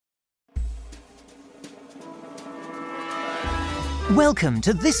Welcome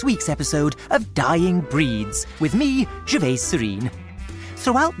to this week's episode of Dying Breeds with me, Gervase Serene.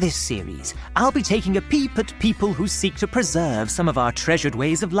 Throughout this series, I'll be taking a peep at people who seek to preserve some of our treasured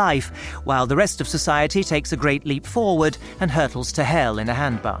ways of life, while the rest of society takes a great leap forward and hurtles to hell in a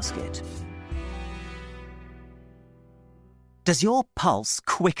handbasket. Does your pulse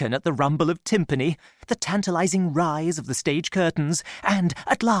quicken at the rumble of timpani, the tantalizing rise of the stage curtains, and,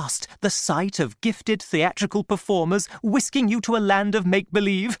 at last, the sight of gifted theatrical performers whisking you to a land of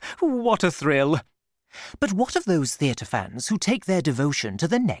make-believe? What a thrill! But what of those theatre fans who take their devotion to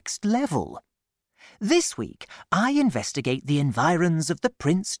the next level? This week, I investigate the environs of the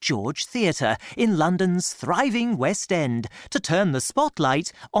Prince George Theatre in London's thriving West End to turn the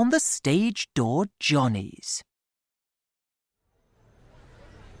spotlight on the stage door Johnnies.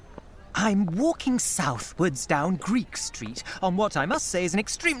 I'm walking southwards down Greek Street on what I must say is an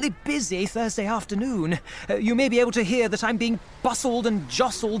extremely busy Thursday afternoon. You may be able to hear that I'm being bustled and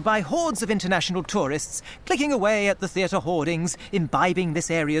jostled by hordes of international tourists, clicking away at the theatre hoardings, imbibing this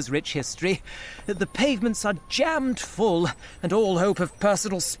area's rich history. The pavements are jammed full, and all hope of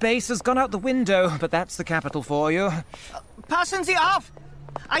personal space has gone out the window, but that's the capital for you. Passen Sie auf!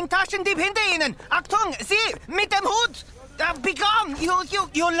 Ein Taschendieb hinter Ihnen! Achtung, Sie, mit dem Hut! Be gone,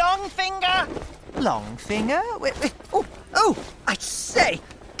 you long finger! Long finger? Oh, I say!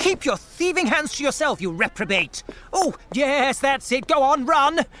 Keep your thieving hands to yourself, you reprobate! Oh, yes, that's it. Go on,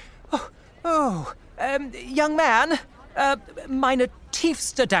 run! Young man, meine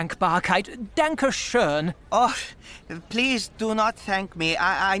tiefste Dankbarkeit, danke schön. Oh, please do not thank me.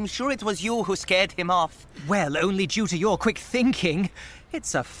 I'm sure it was you who scared him off. Well, only due to your quick thinking.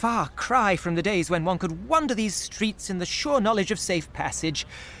 It's a far cry from the days when one could wander these streets in the sure knowledge of safe passage.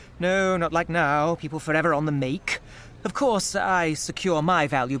 No, not like now, people forever on the make. Of course, I secure my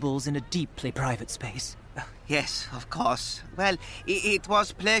valuables in a deeply private space. Yes, of course. Well, it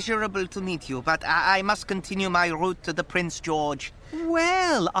was pleasurable to meet you, but I must continue my route to the Prince George.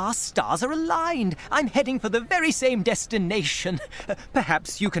 Well, our stars are aligned. I'm heading for the very same destination.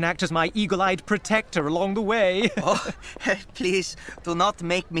 Perhaps you can act as my eagle-eyed protector along the way. Oh, please, do not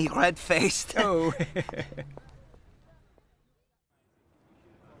make me red-faced. Oh.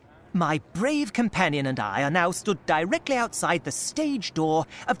 My brave companion and I are now stood directly outside the stage door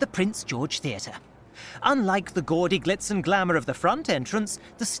of the Prince George Theatre. Unlike the gaudy glitz and glamour of the front entrance,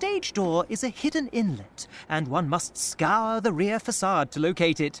 the stage door is a hidden inlet, and one must scour the rear facade to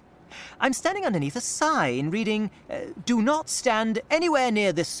locate it. I'm standing underneath a sign reading, "Do not stand anywhere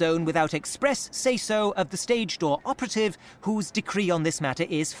near this zone without express say-so of the stage door operative, whose decree on this matter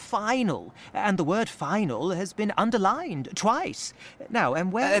is final." And the word final has been underlined twice. Now,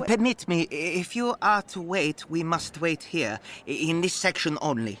 and where... Permit me, if you are to wait, we must wait here, in this section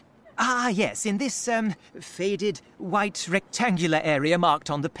only. Ah, yes, in this, faded, white, rectangular area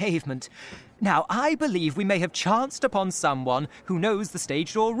marked on the pavement. Now, I believe we may have chanced upon someone who knows the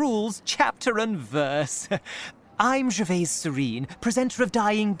stage door rules, chapter and verse. I'm Gervase Serene, presenter of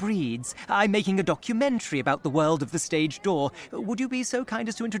Dying Breeds. I'm making a documentary about the world of the stage door. Would you be so kind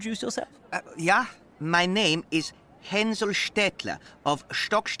as to introduce yourself? Yeah, my name is Hänsel Städtler of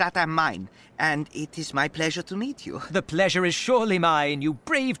Stockstadt am Main, and it is my pleasure to meet you. The pleasure is surely mine, you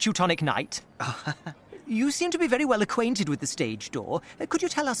brave Teutonic knight. You seem to be very well acquainted with the stage door. Could you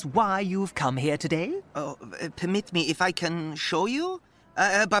tell us why you've come here today? Oh, permit me if I can show you?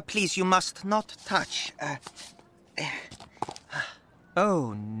 But please, you must not touch.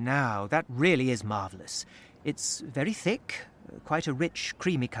 Oh, now, that really is marvellous. It's very thick, quite a rich,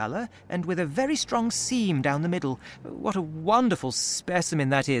 creamy colour, and with a very strong seam down the middle. What a wonderful specimen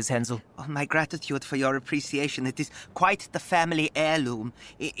that is, Hänsel. Oh, my gratitude for your appreciation. It is quite the family heirloom.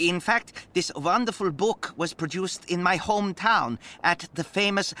 In fact, this wonderful book was produced in my hometown at the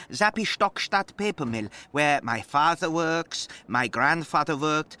famous Zappi-Stockstadt paper mill, where my father works, my grandfather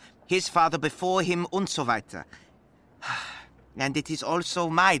worked, his father before him, und so weiter. And it is also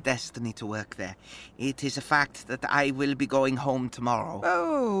my destiny to work there. It is a fact that I will be going home tomorrow.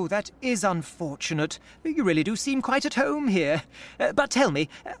 Oh, that is unfortunate. You really do seem quite at home here. But tell me,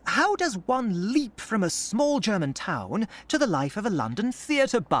 how does one leap from a small German town to the life of a London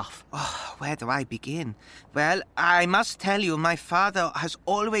theatre buff? Oh, where do I begin? Well, I must tell you, my father has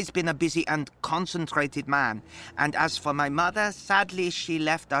always been a busy and concentrated man. And as for my mother, sadly, she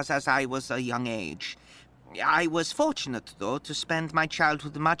left us as I was a young age. I was fortunate, though, to spend my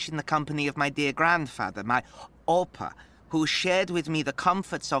childhood much in the company of my dear grandfather, my Opa, who shared with me the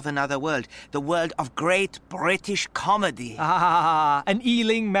comforts of another world, the world of great British comedy. Ah, an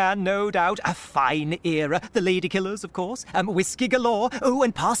Ealing man, no doubt. A fine era. The Lady Killers, of course. Whiskey galore. Oh,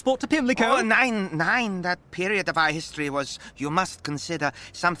 and Passport to Pimlico. Oh, nine. That period of our history was, you must consider,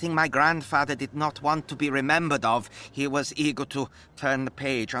 something my grandfather did not want to be remembered of. He was eager to turn the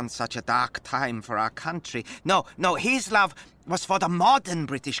page on such a dark time for our country. No, his love was for the modern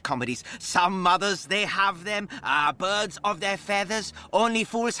British comedies. Some mothers, they have them, birds of their feathers, Only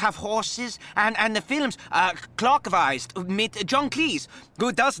Fools Have Horses, and the films, Clockwise, mit John Cleese,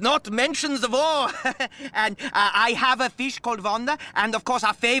 who does not mention the war. And I Have a Fish Called Wanda, and of course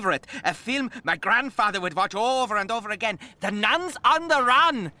our favourite, a film my grandfather would watch over and over again, The Nuns on the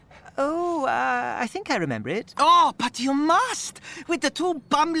Run. Oh, I think I remember it. Oh, but you must! With the two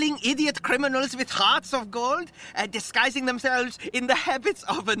bumbling idiot criminals with hearts of gold, disguising themselves in the habits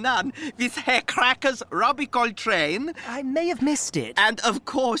of a nun, with Herr Cracker's Robbie Coltrane. I may have missed it. And, of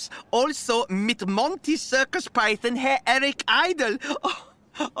course, also mit Monty's Circus Python, Herr Eric Idle.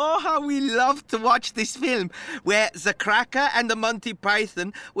 Oh, how we loved to watch this film, where the Cracker and the Monty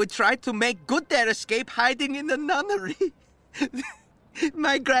Python would try to make good their escape hiding in the nunnery.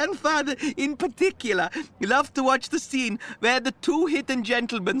 My grandfather, in particular, loved to watch the scene where the two hidden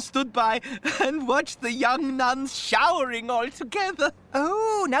gentlemen stood by and watched the young nuns showering all together.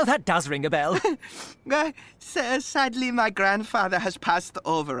 Oh, now that does ring a bell. Sadly, my grandfather has passed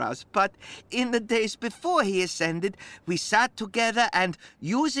over us, but in the days before he ascended, we sat together and,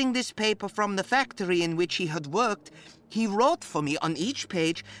 using this paper from the factory in which he had worked, he wrote for me on each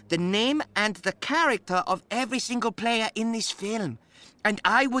page the name and the character of every single player in this film. And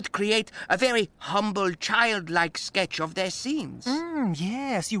I would create a very humble, childlike sketch of their scenes.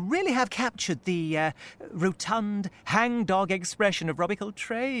 Yes, you really have captured the rotund, hangdog expression of Robbie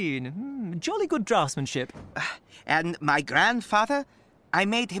Coltrane. Jolly good draftsmanship. And my grandfather, I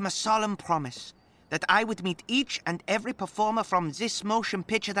made him a solemn promise that I would meet each and every performer from this motion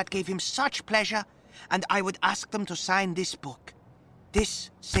picture that gave him such pleasure, and I would ask them to sign this book, this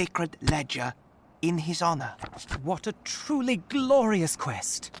sacred ledger, in his honor. What a truly glorious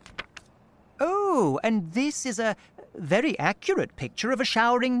quest. Oh, and this is a very accurate picture of a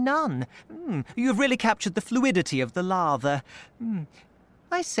showering nun. You've really captured the fluidity of the lather.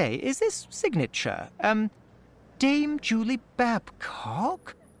 I say, is this signature? Dame Julie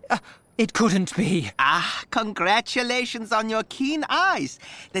Babcock? It couldn't be. Congratulations on your keen eyes.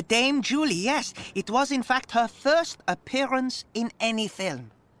 The Dame Julie, yes, it was in fact her first appearance in any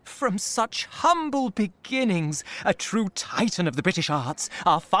film. From such humble beginnings, a true titan of the British arts,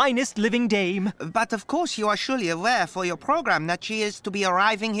 our finest living dame. But of course you are surely aware for your program that she is to be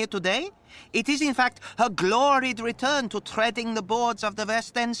arriving here today. It is in fact her gloried return to treading the boards of the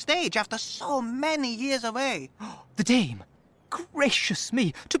West End stage after so many years away. The dame? Gracious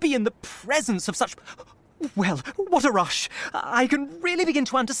me, to be in the presence of such... Well, what a rush. I can really begin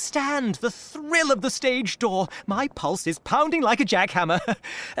to understand the thrill of the stage door. My pulse is pounding like a jackhammer.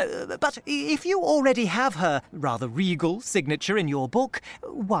 But if you already have her rather regal signature in your book,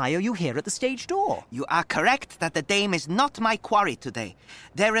 why are you here at the stage door? You are correct that the dame is not my quarry today.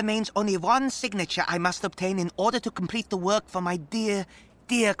 There remains only one signature I must obtain in order to complete the work for my dear,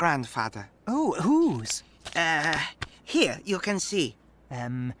 dear grandfather. Oh, whose? Here, you can see.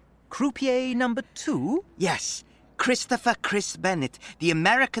 Croupier number 2? Yes, Christopher Chris Bennett, the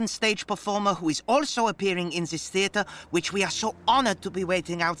American stage performer who is also appearing in this theatre, which we are so honored to be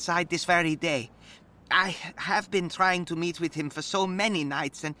waiting outside this very day. I have been trying to meet with him for so many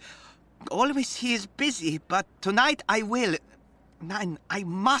nights, and always he is busy, but tonight I will. I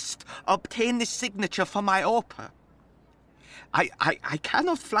must obtain this signature for my opera. I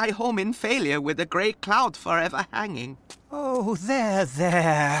cannot fly home in failure with a grey cloud forever hanging. Oh,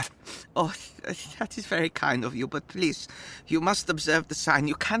 there. Oh, that is very kind of you, but please, you must observe the sign.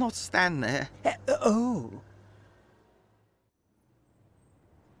 You cannot stand there.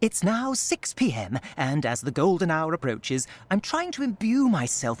 It's now 6 p.m, and as the golden hour approaches, I'm trying to imbue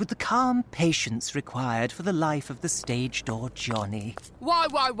myself with the calm patience required for the life of the stage door Johnny. Whoa,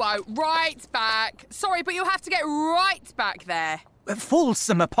 right back. Sorry, but you'll have to get right back there.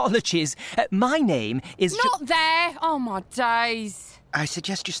 Fulsome apologies. My name is... Not there! Oh, my days. I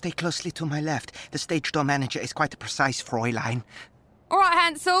suggest you stay closely to my left. The stage door manager is quite a precise Fräulein. All right,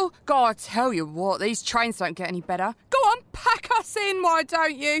 Hansel. God, I tell you what, these trains don't get any better. Go on, pack us in, why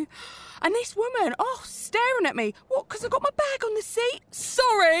don't you? And this woman, staring at me. What, because I got my bag on the seat?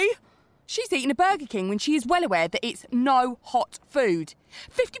 Sorry. She's eating a Burger King when she is well aware that it's no hot food.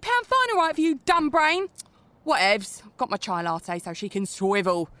 £50 fine, all right, for you, dumb brain? Whatevs. Got my chai latte so she can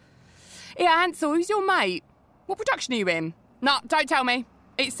swivel. Yeah, Hansel, who's your mate? What production are you in? No, don't tell me.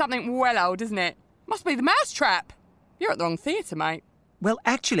 It's something well old, isn't it? Must be The Mousetrap. You're at the wrong theatre, mate. Well,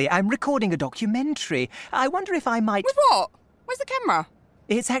 actually, I'm recording a documentary. I wonder if I might... With what? Where's the camera?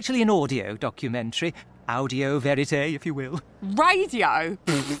 It's actually an audio documentary. Audio verite, if you will. Radio?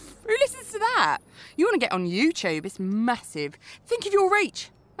 Who listens to that? You want to get on YouTube, it's massive. Think of your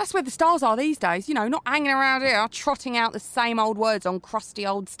reach. That's where the stars are these days, you know, not hanging around here, trotting out the same old words on crusty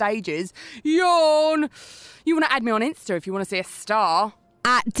old stages. Yawn! You want to add me on Insta if you want to see a star.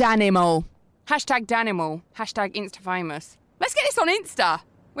 At Danimal. Hashtag Danimal. Hashtag Insta-famous. Let's get this on Insta.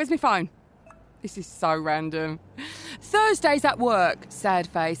 Where's my phone? This is so random. Thursdays at work, sad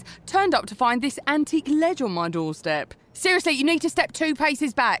face. Turned up to find this antique ledge on my doorstep. Seriously, you need to step 2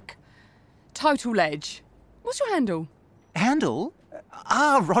 paces back. Total ledge. What's your handle? Handle?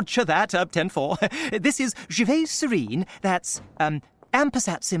 Roger that, 10-4. This is Gervais Serene. That's,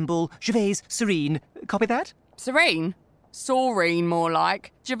 ampersat symbol, Gervais Serene. Copy that? Serene? Saurine, more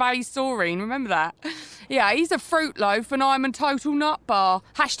like. Gervais Saurine, remember that? Yeah, he's a fruit loaf and I'm a total nut bar.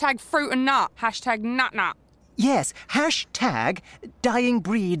 Hashtag fruit and nut. Hashtag nut nut. Yes, hashtag Dying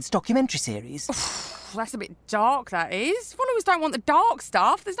Breeds documentary series. That's a bit dark, that is. Followers don't want the dark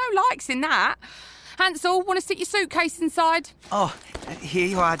stuff. There's no likes in that. Hansel, want to stick your suitcase inside? Oh, here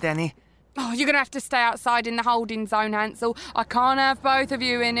you are, Danny. Oh, you're going to have to stay outside in the holding zone, Hansel. I can't have both of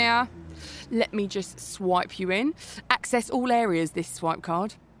you in here. Let me just swipe you in. Access all areas, this swipe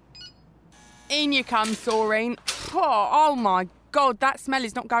card. In you come, Saurine. Oh my God, that smell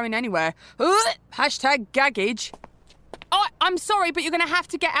is not going anywhere. Hashtag gaggage. Oh, I'm sorry, but you're going to have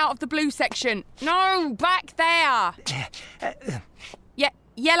to get out of the blue section. No, back there. Yeah,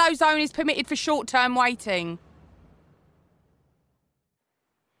 yellow zone is permitted for short-term waiting.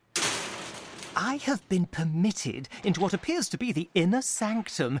 I have been permitted into what appears to be the inner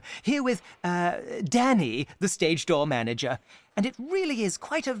sanctum, here with Danny, the stage door manager. And it really is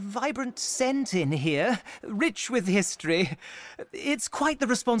quite a vibrant scent in here, rich with history. It's quite the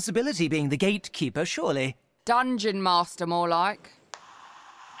responsibility being the gatekeeper, surely. Dungeon master, more like.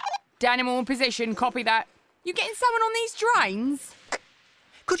 Danimal in position, copy that. You getting someone on these drains?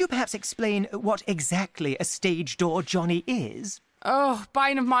 Could you perhaps explain what exactly a stage door Johnny is? Oh,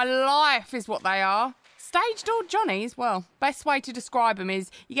 bane of my life is what they are. Stage door Johnnies, well, best way to describe them is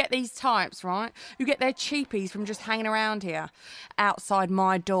you get these types, right, who get their cheapies from just hanging around here, outside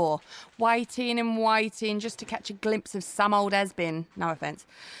my door, waiting and waiting just to catch a glimpse of some old has-been, no offence,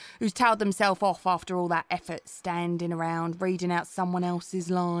 who's tailed themselves off after all that effort, standing around, reading out someone else's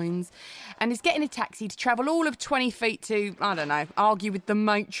lines, and is getting a taxi to travel all of 20 feet to, I don't know, argue with the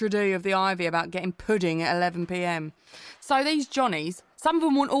maitre d' of the Ivy about getting pudding at 11 p.m. So these Johnnies, some of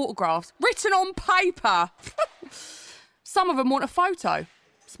them want autographs, written on paper. Some of them want a photo. I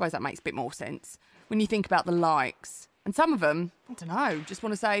suppose that makes a bit more sense when you think about the likes. And some of them, I don't know, just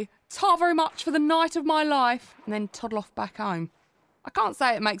want to say, "Ta very much for the night of my life," and then toddle off back home. I can't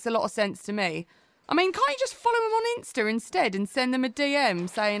say it makes a lot of sense to me. I mean, can't you just follow them on Insta instead and send them a DM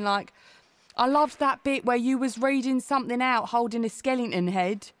saying, like, "I loved that bit where you was reading something out holding a skeleton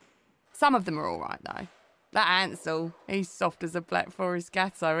head"? Some of them are all right, though. That Hansel, he's soft as a Black Forest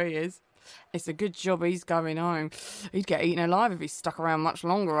gatto, he is. It's a good job he's going home. He'd get eaten alive if he stuck around much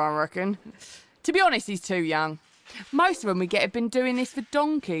longer, I reckon. To be honest, he's too young. Most of them we get have been doing this for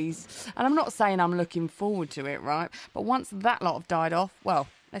donkeys. And I'm not saying I'm looking forward to it, right? But once that lot have died off, well,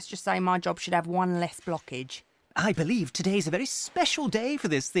 let's just say my job should have one less blockage. I believe today's a very special day for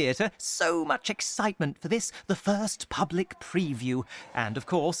this theatre. So much excitement for this, the first public preview. And, of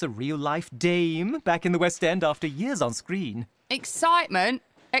course, a real-life dame back in the West End after years on screen. Excitement?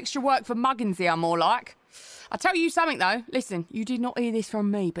 Extra work for Muggins here, more like. I'll tell you something, though. Listen, you did not hear this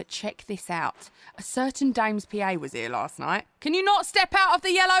from me, but check this out. A certain dame's PA was here last night. Can you not step out of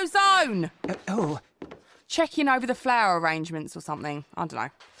the yellow zone? Checking over the flower arrangements or something. I don't know.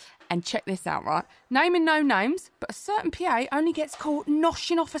 And check this out, right? Naming no names, but a certain PA only gets caught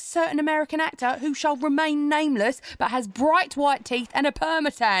noshing off a certain American actor who shall remain nameless but has bright white teeth and a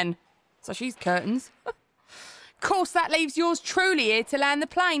permatan. So she's curtains. Of course, that leaves yours truly here to land the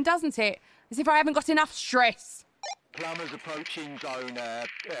plane, doesn't it? As if I haven't got enough stress. Plumbers approaching zone,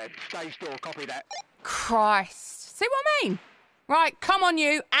 stage door, copy that. Christ. See what I mean? Right, come on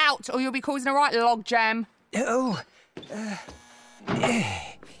you, out, or you'll be causing a right log jam.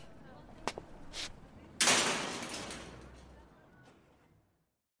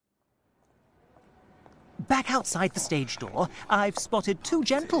 Back outside the stage door, I've spotted two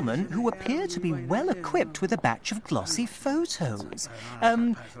gentlemen who appear to be well equipped with a batch of glossy photos.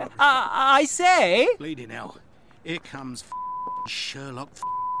 I say... Bleeding hell. Here comes Sherlock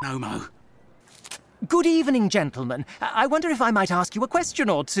Homo. Good evening, gentlemen. I wonder if I might ask you a question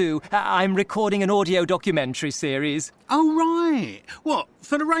or two. I'm recording an audio documentary series. Oh, right. What,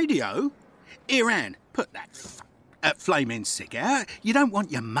 for the radio? Here, Anne, put that flaming cig out. You don't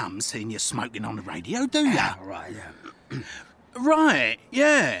want your mum seeing you smoking on the radio, do you? Right, yeah. Right,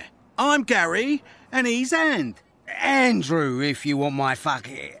 yeah. I'm Gary, and he's Anne. Andrew, if you want my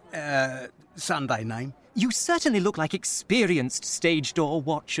fucking Sunday name. You certainly look like experienced stage door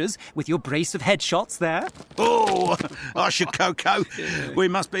watchers with your brace of headshots there. Oh, Usher Coco, we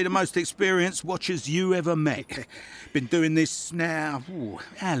must be the most experienced watchers you ever met. Been doing this now,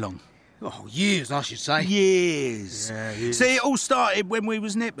 how long? Oh, years, I should say. Years. Yeah, years. See, it all started when we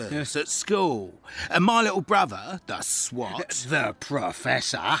was nippers at school. And my little brother, the swat... The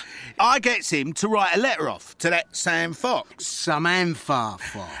professor. I gets him to write a letter off to that Sam Fox. Samantha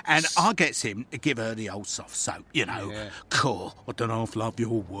Fox. And I gets him to give her the old soft soap, you know. Cool, I don't half love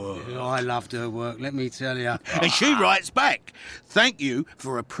your work. I loved her work, let me tell you. And she writes back, thank you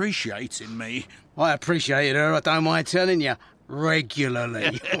for appreciating me. I appreciated her, I don't mind telling you.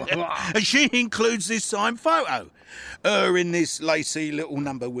 Regularly. And she includes this signed photo. Her in this lacy little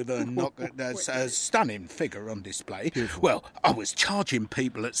number with a stunning figure on display. Beautiful. Well, I was charging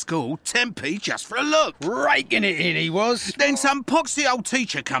people at school 10p just for a look. Raking it in, he was. Then some poxy old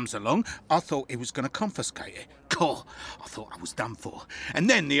teacher comes along. I thought he was going to confiscate it. Cool. I thought I was done for. And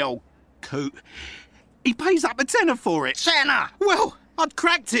then the old coot, he pays up a tenner for it. Tenner? Well, I'd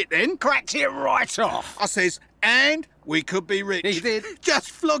cracked it then. Cracked it right off. I says, and we could be rich. He did.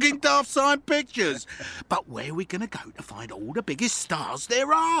 Just flogging daft signed pictures. But where are we going to go to find all the biggest stars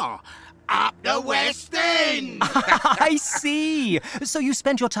there are? Up the West End! I see. So you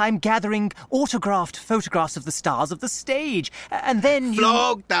spent your time gathering autographed photographs of the stars of the stage, and then you...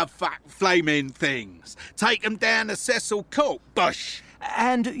 Flog the flaming things. Take them down to Cecil Court, bush.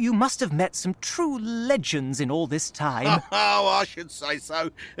 And you must have met some true legends in all this time. Oh, I should say so.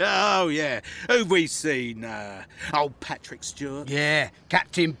 Oh, yeah. Who've we seen? Old Patrick Stewart. Yeah,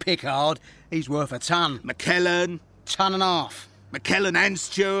 Captain Pickard. He's worth a ton. McKellen. Ton and a half. McKellen and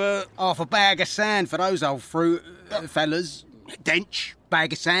Stewart. Half a bag of sand for those old fruit fellas. Dench.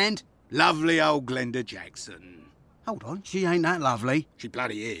 Bag of sand. Lovely old Glenda Jackson. Hold on, she ain't that lovely. She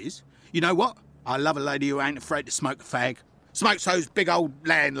bloody is. You know what? I love a lady who ain't afraid to smoke a fag. Smokes those big old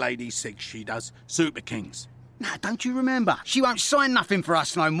landlady cigs, she does. Super Kings. Now, don't you remember? She won't sign nothing for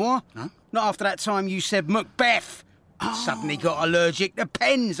us no more. No? Not after that time you said Macbeth. Suddenly got allergic to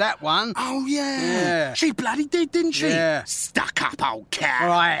pens, that one. Oh, yeah. Yeah. She bloody did, didn't she? Yeah. Stuck up old cat.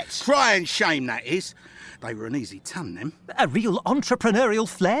 Right. Crying shame, that is. They were an easy ton, them. A real entrepreneurial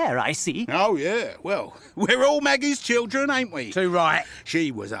flair, I see. Oh, yeah. Well, we're all Maggie's children, ain't we? Too right.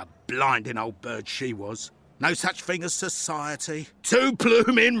 She was a blinding old bird, she was. No such thing as society. Too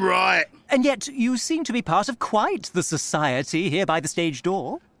blooming right. And yet you seem to be part of quite the society here by the stage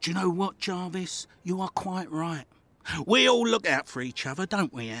door. Do you know what, Jarvis? You are quite right. We all look out for each other,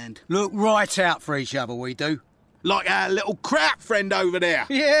 don't we, And? Look right out for each other, we do. Like our little crap friend over there.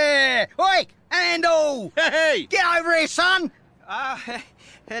 Yeah! Oi! Handel! Hey! Get over here, son!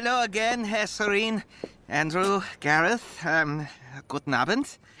 Hello again, Herr Serene. Andrew, Gareth, guten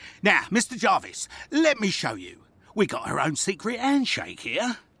Abend. Now, Mr. Jarvis, let me show you. We got our own secret handshake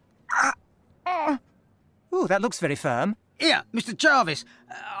here. Ooh, that looks very firm. Here, Mr. Jarvis.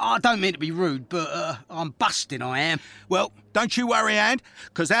 I don't mean to be rude, but I'm busting, I am. Well, don't you worry, And,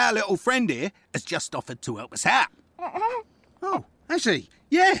 because our little friend here has just offered to help us out. Oh, has he?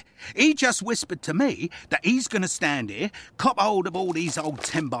 Yeah, he just whispered to me that he's going to stand here, cop hold of all these old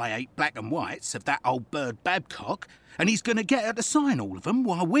 10x8 black and whites of that old bird Babcock, and he's going to get her to sign all of them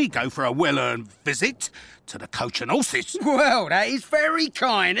while we go for a well-earned visit to the Coach and Horses. Well, that is very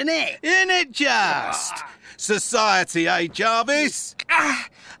kind, isn't it? Isn't it just? Society, eh, Jarvis?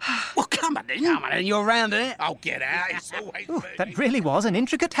 Well, come on then. Come on, then, you're round in it. Oh, get out. It's always Ooh, me. that really was an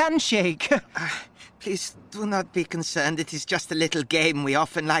intricate handshake. Please do not be concerned. It is just a little game we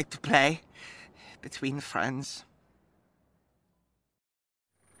often like to play between friends.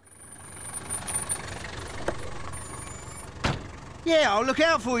 Yeah, I'll look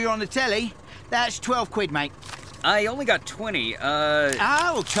out for you on the telly. That's 12 quid, mate. I only got 20.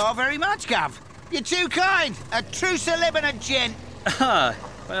 Oh, tar very much, Gov. You're too kind. A true celibate gent.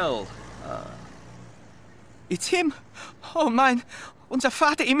 Well, It's him. Oh, mine. unser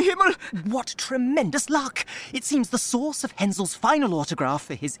Vater im Himmel. What tremendous luck! It seems the source of Hänsel's final autograph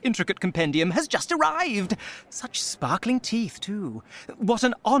for his intricate compendium has just arrived. Such sparkling teeth, too. What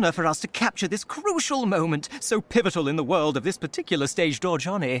an honour for us to capture this crucial moment, so pivotal in the world of this particular stage door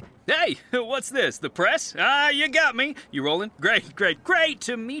Johnny. Hey, what's this? The press? Ah, you got me. You rolling? Great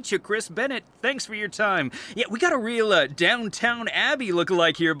to meet you, Chris Bennett. Thanks for your time. Yeah, we got a real Downtown Abbey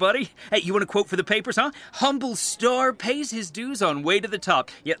look-alike here, buddy. Hey, you want a quote for the papers, huh? Humble star pays his dues on way to the top.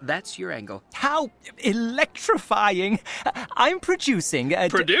 Yeah, that's your angle. How electrifying! I'm producing...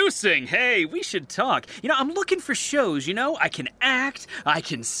 Producing? Hey, we should talk. I'm looking for shows, I can act, I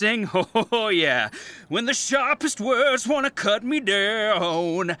can sing, oh yeah. When the sharpest words want to cut me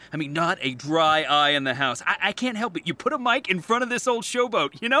down. I mean, not a dry eye in the house. I can't help it. You put a mic in front of this old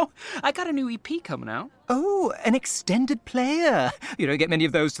showboat, I got a new EP coming out. Oh, an extended player. You don't get many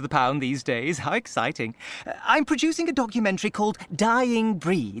of those to the pound these days. How exciting. I'm producing a documentary called Dying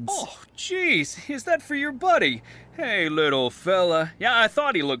Breeds. Oh, jeez. Is that for your buddy? Hey, little fella. Yeah, I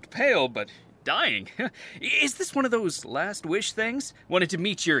thought he looked pale, but dying. Is this one of those last wish things? Wanted to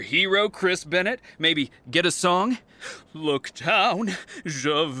meet your hero, Chris Bennett? Maybe get a song? Look down,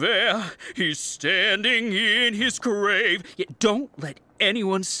 Javert. He's standing in his grave. Yeah, don't let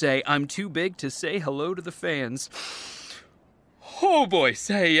anyone say I'm too big to say hello to the fans. Oh boy,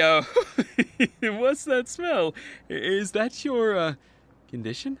 say, what's that smell? Is that your,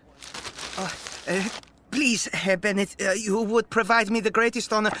 condition? Please, Herr Bennett, you would provide me the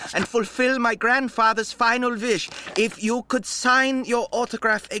greatest honor and fulfill my grandfather's final wish if you could sign your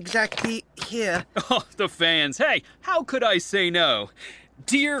autograph exactly here. Oh, the fans. Hey, how could I say no?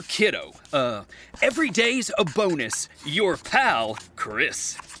 Dear kiddo, every day's a bonus. Your pal,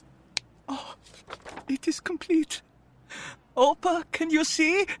 Chris. Oh, it is complete. Opa, can you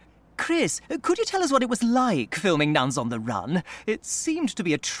see? Chris, could you tell us what it was like filming Nuns on the Run? It seemed to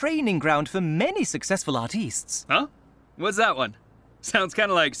be a training ground for many successful artists. Huh? What's that one? Sounds kind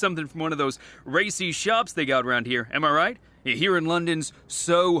of like something from one of those racy shops they got around here, am I right? Here in London's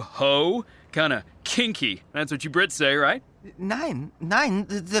Soho, kind of kinky. That's what you Brits say, right? Nine.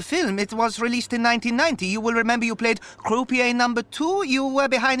 The film, it was released in 1990. You will remember you played croupier number 2. You were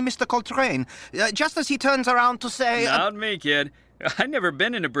behind Mr. Coltrane. Just as he turns around to say... Not me, kid. I've never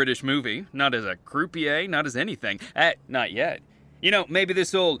been in a British movie. Not as a croupier, not as anything. Not yet. Maybe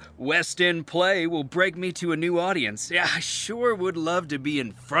this old West End play will break me to a new audience. Yeah, I sure would love to be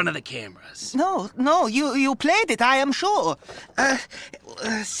in front of the cameras. No, you played it, I am sure.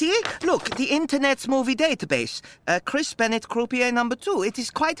 See? Look, the Internet's movie database. Chris Bennett, croupier number 2. It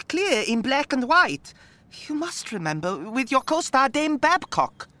is quite clear in black and white. You must remember, with your co-star Dame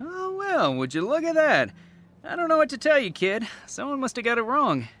Babcock. Oh, well, would you look at that? I don't know what to tell you, kid. Someone must have got it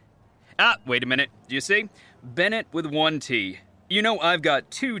wrong. Ah, wait a minute. Do you see? Bennett with 1 T. I've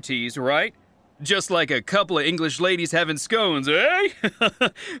got 2 T's, right? Just like a couple of English ladies having scones, eh?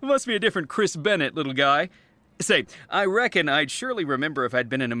 Must be a different Chris Bennett, little guy. Say, I reckon I'd surely remember if I'd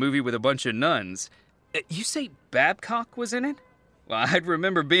been in a movie with a bunch of nuns. You say Babcock was in it? Well, I'd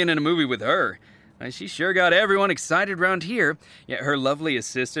remember being in a movie with her. She sure got everyone excited around here. Yet her lovely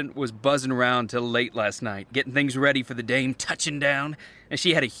assistant was buzzing around till late last night, getting things ready for the dame touching down. And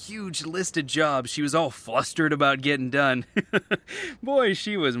she had a huge list of jobs she was all flustered about getting done. Boy,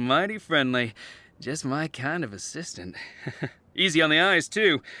 she was mighty friendly. Just my kind of assistant. Easy on the eyes,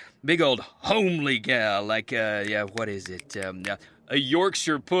 too. Big old homely gal, like, what is it? A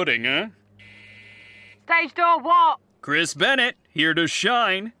Yorkshire pudding, huh? Stage door what? Chris Bennett, here to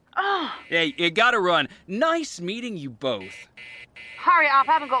shine. Oh. Hey, you gotta run. Nice meeting you both. Hurry up,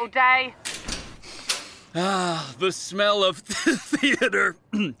 I haven't got all day. Ah, the smell of theater.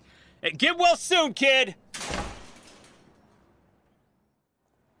 Hey, get well soon, kid.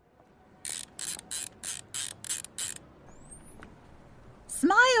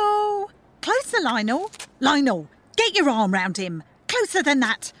 Smile. Closer, Lionel. Lionel, get your arm round him. Closer than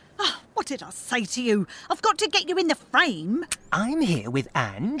that. Oh, what did I say to you? I've got to get you in the frame. I'm here with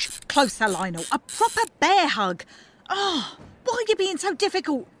Ange. Closer, Lionel. A proper bear hug. Oh, why are you being so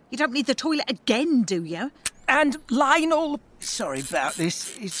difficult? You don't need the toilet again, do you? And Lionel... Sorry about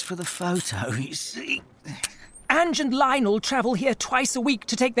this. It's for the photo, you see. Ange and Lionel travel here twice a week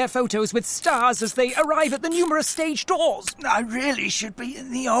to take their photos with stars as they arrive at the numerous stage doors. I really should be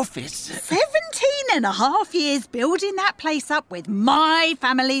in the office. 17 and a half years building that place up with my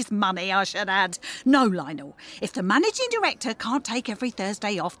family's money, I should add. No, Lionel, if the managing director can't take every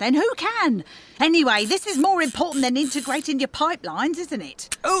Thursday off, then who can? Anyway, this is more important than integrating your pipelines, isn't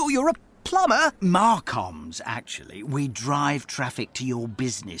it? Oh, you're a plumber? Marcoms, actually. We drive traffic to your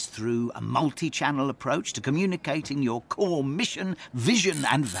business through a multi-channel approach to communicating your core mission, vision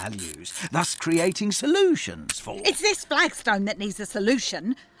and values, thus creating solutions for... It's this flagstone that needs a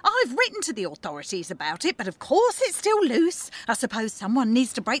solution. I've written to the authorities about it, but of course it's still loose. I suppose someone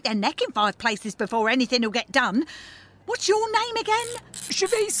needs to break their neck in 5 places before anything will get done. What's your name again?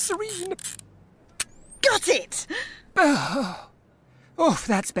 Gervais Serene. Got it! Oh,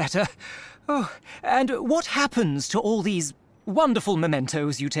 that's better. Oh, and what happens to all these wonderful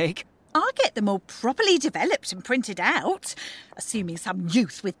mementos you take? I get them all properly developed and printed out, assuming some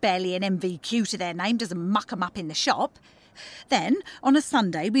youth with barely an MVQ to their name doesn't muck 'em up in the shop. Then, on a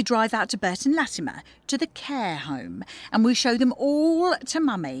Sunday, we drive out to Burton Latimer, to the care home, and we show them all to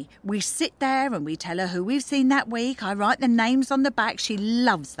Mummy. We sit there and we tell her who we've seen that week. I write the names on the back. She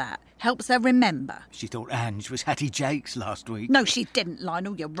loves that. Helps her remember. She thought Ange was Hattie Jakes last week. No, she didn't,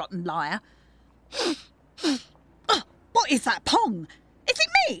 Lionel, you rotten liar. Oh, what is that pong? Is it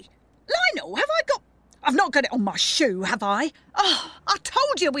me? Lionel, have I got... I've not got it on my shoe, have I? Oh, I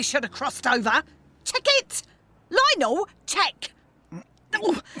told you we should have crossed over. Check it. Lionel, check.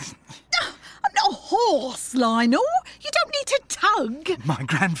 Oh, I'm not a horse, Lionel. You don't need to tug. My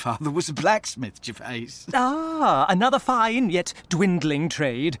grandfather was a blacksmith, Gervais. Ah, another fine yet dwindling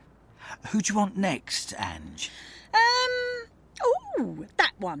trade. Who do you want next, Ange?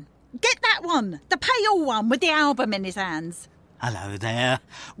 That one. Get that one. The pale one with the album in his hands. Hello there.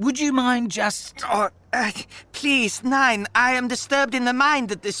 Would you mind just... Please, Nine, I am disturbed in the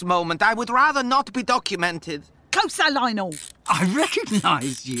mind at this moment. I would rather not be documented. Closer, Lionel. I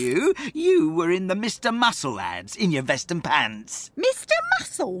recognised you. You were in the Mr. Muscle ads in your vest and pants. Mr.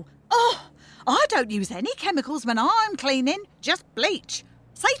 Muscle? Oh, I don't use any chemicals when I'm cleaning. Just bleach.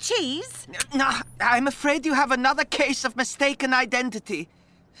 Say cheese. No, I'm afraid you have another case of mistaken identity.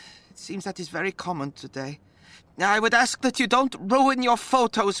 It seems that is very common today. I would ask that you don't ruin your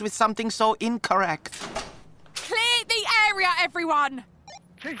photos with something so incorrect. Clear the area, everyone!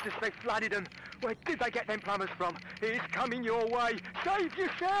 Jesus, they flooded them. Where did they get them plumbers from? It's coming your way. Save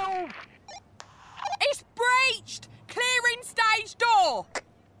yourselves! It's breached! Clearing stage door!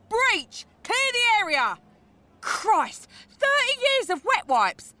 Breach! Clear the area! Christ, 30 years of wet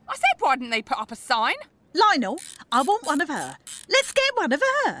wipes. I said why didn't they put up a sign? Lionel, I want one of her. Let's get one of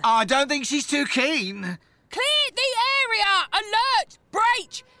her. I don't think she's too keen. Clear the area! Alert!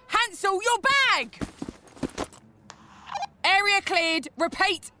 Breach! Hansel, your bag! Area cleared.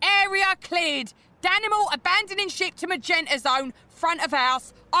 Repeat, area cleared. Danimal abandoning ship to Magenta Zone, front of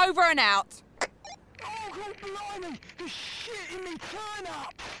house, over and out. Oh, God blimey! The shit in me turn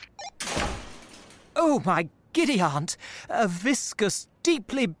up! Oh, my giddy aunt. A viscous,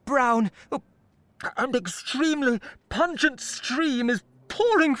 deeply brown, and extremely pungent stream is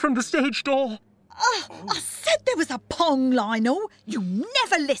pouring from the stage door. I said there was a pong, Lionel. You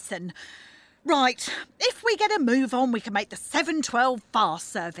never listen. Right, if we get a move on, we can make the 7:12 fast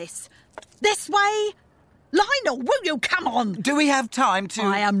service. This way. Lionel, will you come on? Do we have time to...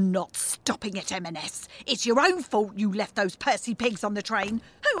 I am not stopping at M&S. It's your own fault you left those Percy pigs on the train.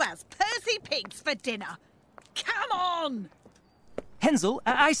 Who has Percy pigs for dinner? Come on! Hensel,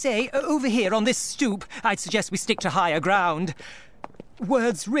 I say, over here on this stoop, I'd suggest we stick to higher ground.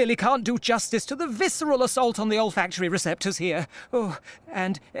 Words really can't do justice to the visceral assault on the olfactory receptors here. Oh,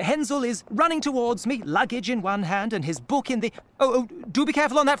 and Hensel is running towards me, luggage in one hand and his book in the... Oh, do be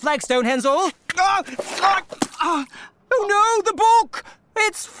careful on that flagstone, Hensel. Oh, no, the book!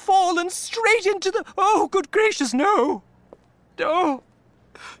 It's fallen straight into the... Oh, good gracious, no. Oh,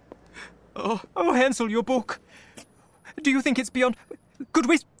 Hensel, your book. Do you think it's beyond... Could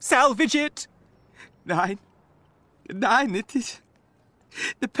we salvage it? Nine, it is...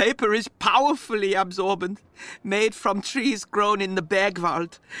 The paper is powerfully absorbent, made from trees grown in the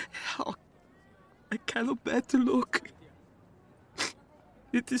Bergwald. Oh, I cannot bear to look.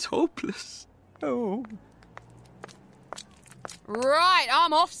 It is hopeless. Oh. Right,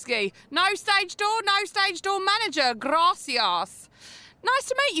 I'm off ski. No stage door manager. Gracias. Nice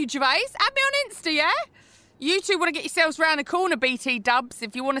to meet you, Gervais. Add me on Insta, yeah? You two want to get yourselves round the corner, BT dubs,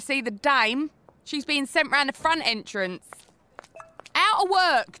 if you want to see the dame. She's being sent round the front entrance. Out of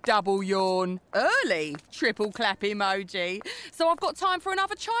work, double yawn. Early, triple clap emoji. So I've got time for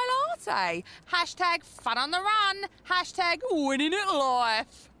another chai latte. Hashtag fun on the run. Hashtag winning at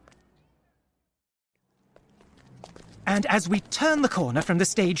life. And as we turn the corner from the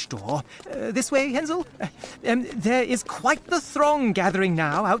stage door, this way, Hensel, there is quite the throng gathering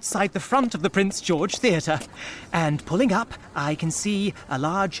now outside the front of the Prince George Theatre. And pulling up, I can see a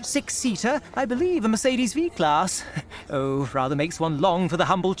large six-seater, I believe a Mercedes V-Class. Oh, rather makes one long for the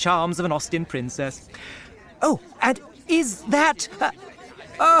humble charms of an Austin princess. Oh, and is that...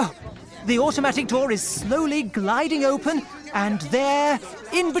 the automatic door is slowly gliding open, and there,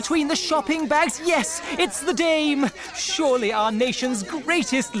 in between the shopping bags, yes, it's the Dame! Surely our nation's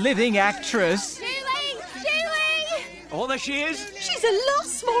greatest living actress. Julie! Oh, there she is. She's a lot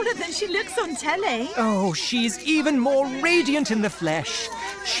smaller than she looks on telly. Oh, she's even more radiant in the flesh.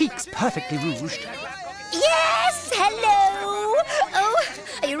 Cheeks perfectly rouged. Yes, hello. Oh,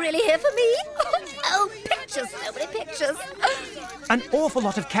 are you really here for me? Oh, pictures, so many pictures. An awful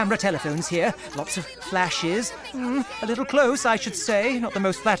lot of camera telephones here, lots of flashes. A little close, I should say, not the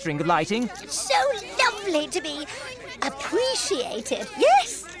most flattering of lighting. So lovely to be appreciated.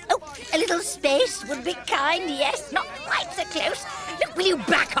 Yes. Oh, a little space would be kind, yes. Not quite so close. Look, will you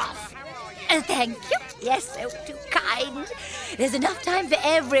back off? Thank you. Yes, so too kind. There's enough time for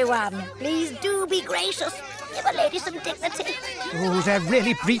everyone. Please do be gracious. Give a lady some dignity. Oh, they're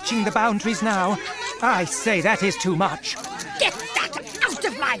really breaching the boundaries now. I say that is too much. Get that out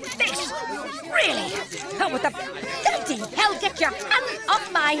of my face! Really? Oh, what the bloody hell? Get your hands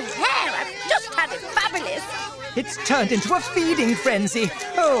off my hair! I've just had it fabulous. It's turned into a feeding frenzy.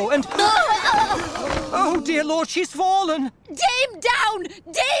 Oh, and... Oh, dear Lord, she's fallen. Dame down!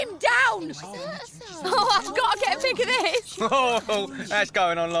 Dame down! Oh, I've got to get a pic of this. Oh, that's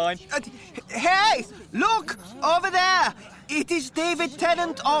going online. Hey, look, over there. It is David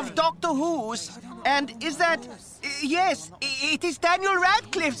Tennant of Doctor Who's. And is that... yes, it is Daniel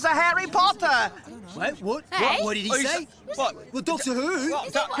Radcliffe, the Harry Potter. Wait, what? Hey? What did he say? What? Well, Doctor Who?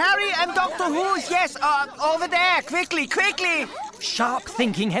 Harry and Doctor Who's, yes, over there, quickly. Sharp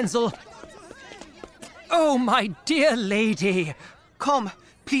thinking, Hensel. Oh, my dear lady. Come,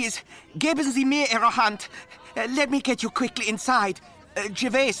 please, geben Sie mir Ihre Hand. Let me get you quickly inside.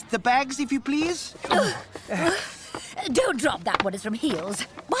 Gervais, the bags, if you please. Don't drop that one, it's from Heels.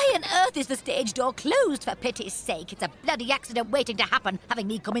 Why on earth is the stage door closed, for pity's sake? It's a bloody accident waiting to happen, having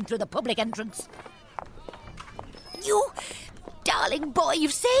me come in through the public entrance. You, darling boy,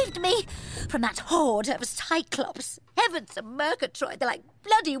 you've saved me from that horde of cyclops. Heavens and Murgatroyd, they're like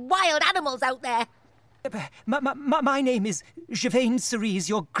bloody wild animals out there. My name is Gervain Cerise,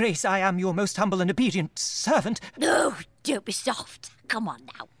 Your Grace. I am your most humble and obedient servant. No, don't be soft. Come on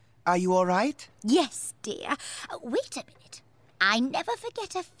now. Are you all right? Yes, dear. Wait a minute. I never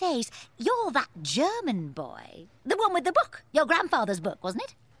forget a face. You're that German boy. The one with the book. Your grandfather's book, wasn't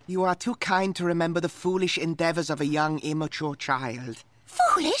it? You are too kind to remember the foolish endeavours of a young, immature child.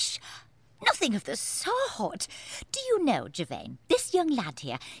 Foolish? Nothing of the sort. Do you know, Gervain, this young lad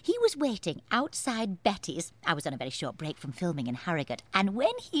here, he was waiting outside Betty's. I was on a very short break from filming in Harrogate, and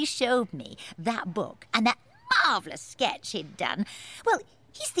when he showed me that book and that marvellous sketch he'd done, well,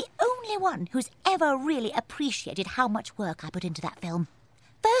 he's the only one who's ever really appreciated how much work I put into that film.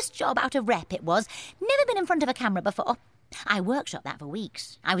 First job out of rep it was. Never been in front of a camera before. I workshopped that for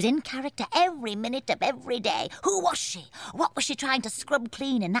weeks. I was in character every minute of every day. Who was she? What was she trying to scrub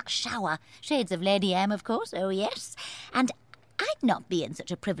clean in that shower? Shades of Lady M, of course, oh yes. And I'd not be in such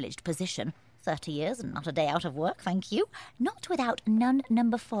a privileged position. 30 years and not a day out of work, thank you. Not without nun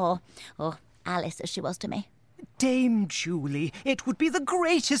number 4. Or Alice, as she was to me. Dame Julie, it would be the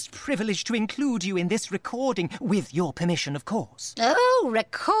greatest privilege to include you in this recording, with your permission, of course. Oh,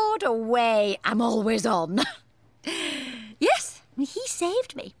 record away. I'm always on. Yes, he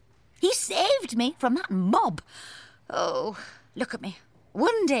saved me. He saved me from that mob. Oh, look at me.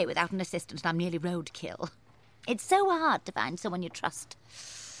 One day without an assistant and I'm nearly roadkill. It's so hard to find someone you trust.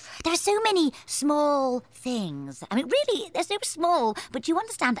 There are so many small things. I mean, really, they're so small, but you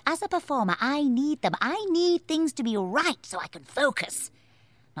understand, as a performer, I need them. I need things to be right so I can focus.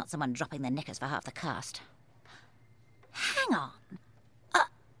 Not someone dropping their knickers for half the cast. Hang on.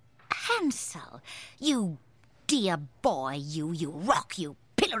 Hansel, you dear boy, you rock, you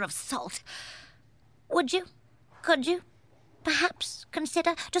pillar of salt. Could you, perhaps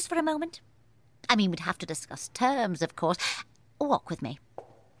consider, just for a moment? I mean, we'd have to discuss terms, of course. Walk with me.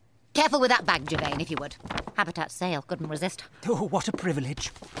 Careful with that bag, Gervain, if you would. Habitat sale, couldn't resist. Oh, what a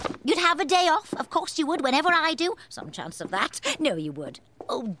privilege. You'd have a day off, of course you would, whenever I do. Some chance of that. No, you would.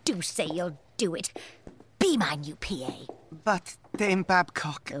 Oh, do say you'll do it. Be my new PA. But, Dame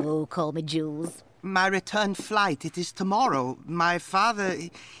Babcock... Oh, call me Jules. My return flight, it is tomorrow. My father,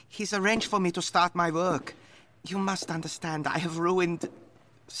 he's arranged for me to start my work. You must understand, I have ruined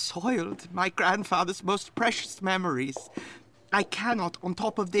soiled my grandfather's most precious memories. I cannot, on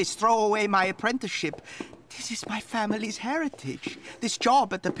top of this, throw away my apprenticeship. This is my family's heritage. This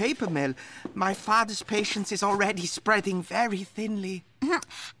job at the paper mill. My father's patience is already spreading very thinly.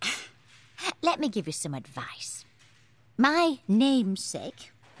 Let me give you some advice. My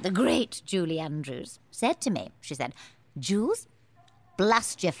namesake, the great Julie Andrews, said to me, she said, "Jules,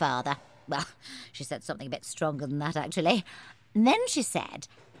 blast your father." Well, she said something a bit stronger than that, actually. And then she said,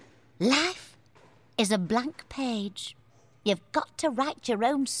 "Life is a blank page. You've got to write your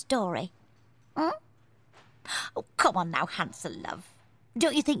own story." Oh, come on now, Hansel, love.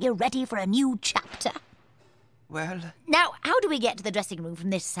 Don't you think you're ready for a new chapter? Well... Now, how do we get to the dressing room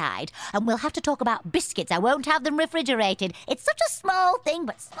from this side? And we'll have to talk about biscuits. I won't have them refrigerated. It's such a small thing,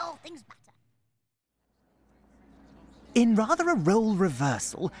 but small things matter. In rather a role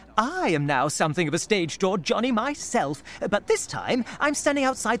reversal, I am now something of a stage door Johnny myself, but this time I'm standing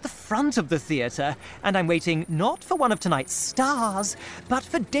outside the front of the theatre, and I'm waiting not for one of tonight's stars, but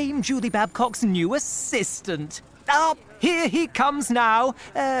for Dame Julie Babcock's new assistant. Ah, here he comes now,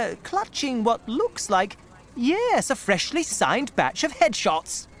 clutching what looks like, yes, a freshly signed batch of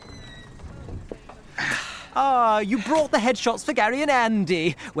headshots. Ah, you brought the headshots for Gary and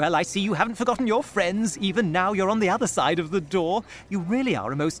Andy. Well, I see you haven't forgotten your friends, even now you're on the other side of the door. You really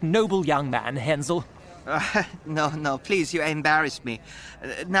are a most noble young man, Hensel. No, please, you embarrass me.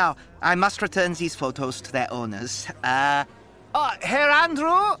 Now, I must return these photos to their owners. Herr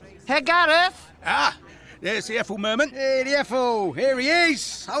Andrew? Herr Gareth? Ah, there's the Ethel Merman. Hey, the Ethel. Here he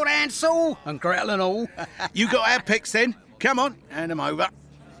is. Old Hansel and Gretel and all. You got our pics then? Come on, hand them over.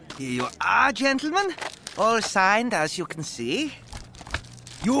 Here you are, gentlemen. All signed, as you can see.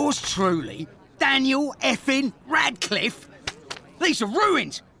 Yours truly, Daniel effing Radcliffe. These are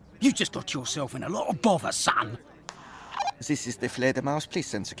ruined. You just got yourself in a lot of bother, son. This is the Fledermaus. Please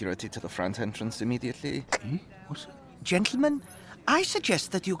send security to the front entrance immediately. What's it? Gentlemen, I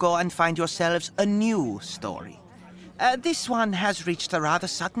suggest that you go and find yourselves a new story. This one has reached a rather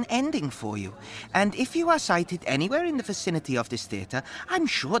sudden ending for you, and if you are sighted anywhere in the vicinity of this theatre, I'm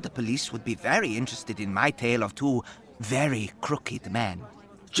sure the police would be very interested in my tale of two very crooked men.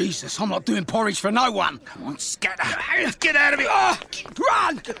 Jesus, I'm not doing porridge for no one. Come on, scatter. Get out of here. Oh,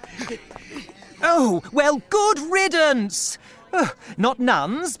 run! Oh, well, good riddance. Not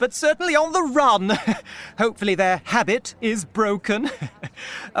nuns, but certainly on the run. Hopefully their habit is broken.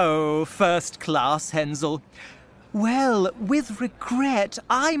 Oh, first class, Hensel. Well, with regret,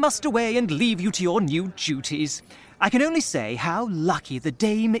 I must away and leave you to your new duties. I can only say how lucky the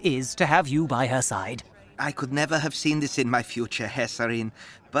dame is to have you by her side. I could never have seen this in my future, Herr Sarin,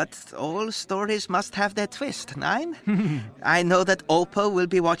 but all stories must have their twist, nein? I know that Opa will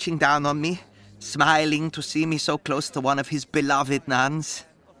be watching down on me, smiling to see me so close to one of his beloved nuns.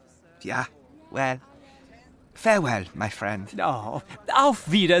 Yeah, well, farewell, my friend. Oh, auf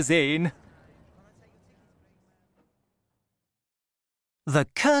Wiedersehen. The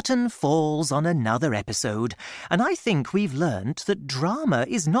curtain falls on another episode, and I think we've learnt that drama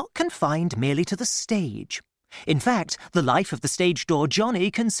is not confined merely to the stage. In fact, the life of the stage door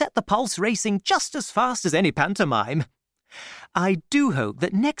Johnny can set the pulse racing just as fast as any pantomime. I do hope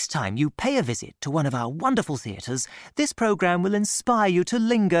that next time you pay a visit to one of our wonderful theatres, this programme will inspire you to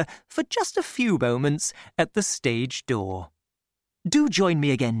linger for just a few moments at the stage door. Do join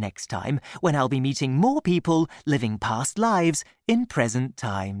me again next time when I'll be meeting more people living past lives in present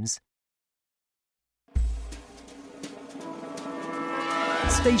times.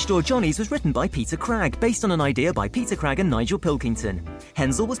 Stage Door Johnnies was written by Peter Cragg, based on an idea by Peter Cragg and Nigel Pilkington.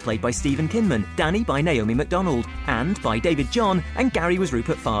 Hensel was played by Stephen Kinman, Danny by Naomi MacDonald, and by David John, and Gary was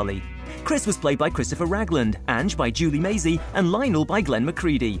Rupert Farley. Chris was played by Christopher Ragland, Ange by Julie Maisie, and Lionel by Glenn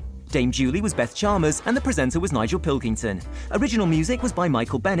McCready. Dame Julie was Beth Chalmers, and the presenter was Nigel Pilkington. Original music was by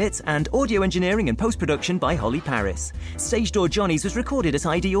Michael Bennett, and audio engineering and post-production by Holly Paris. Stage Door Johnnies was recorded at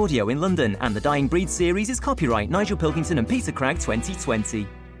ID Audio in London, and the Dying Breed series is copyright Nigel Pilkington and Peter Cragg 2020.